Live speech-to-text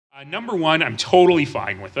Number one, I'm totally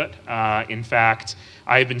fine with it. In fact,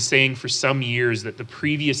 I've been saying for some years that the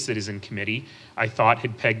previous citizen committee, I thought,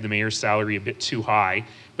 had pegged the mayor's salary a bit too high,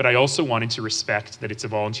 but I also wanted to respect that it's a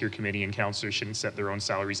volunteer committee and councillors shouldn't set their own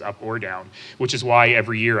salaries up or down, which is why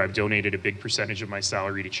every year I've donated a big percentage of my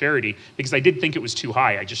salary to charity, because I did think it was too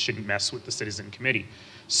high. I just shouldn't mess with the citizen committee.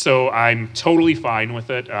 So I'm totally fine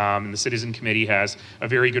with it. The citizen committee has a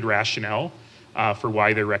very good rationale for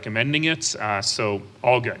why they're recommending it, so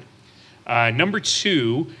all good. Number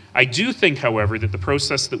two, I do think, however, that the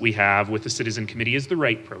process that we have with the citizen committee is the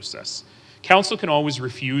right process. Council can always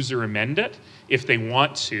refuse or amend it if they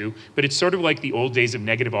want to, but it's sort of like the old days of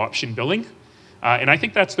negative option billing. And I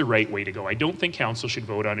think that's the right way to go. I don't think council should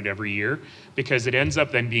vote on it every year because it ends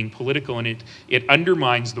up then being political and it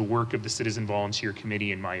undermines the work of the Citizen Volunteer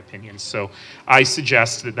Committee, in my opinion. So I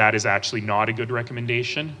suggest that that is actually not a good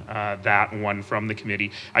recommendation, that one from the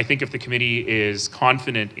committee. I think if the committee is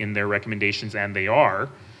confident in their recommendations, and they are,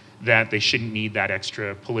 that they shouldn't need that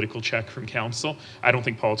extra political check from council. I don't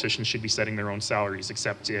think politicians should be setting their own salaries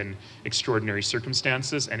except in extraordinary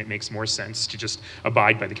circumstances, and it makes more sense to just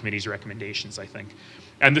abide by the committee's recommendations, I think.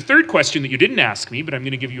 And the third question that you didn't ask me, but I'm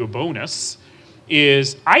going to give you a bonus,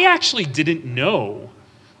 is I actually didn't know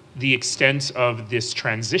the extent of this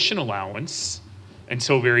transition allowance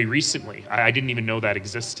until very recently. I didn't even know that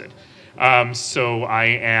existed. So I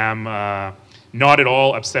am not at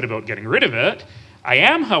all upset about getting rid of it. I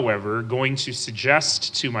am, however, going to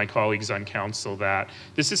suggest to my colleagues on council that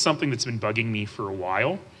this is something that's been bugging me for a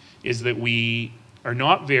while, is that we are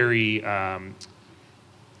not very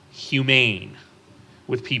humane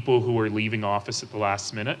with people who are leaving office at the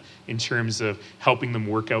last minute in terms of helping them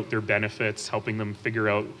work out their benefits, helping them figure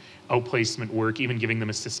out outplacement work, even giving them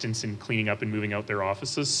assistance in cleaning up and moving out their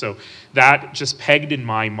offices. So that just pegged in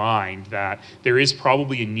my mind that there is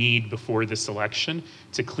probably a need before this election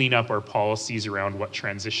to clean up our policies around what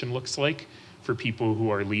transition looks like for people who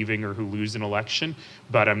are leaving or who lose an election.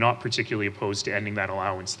 But I'm not particularly opposed to ending that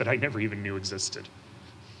allowance that I never even knew existed.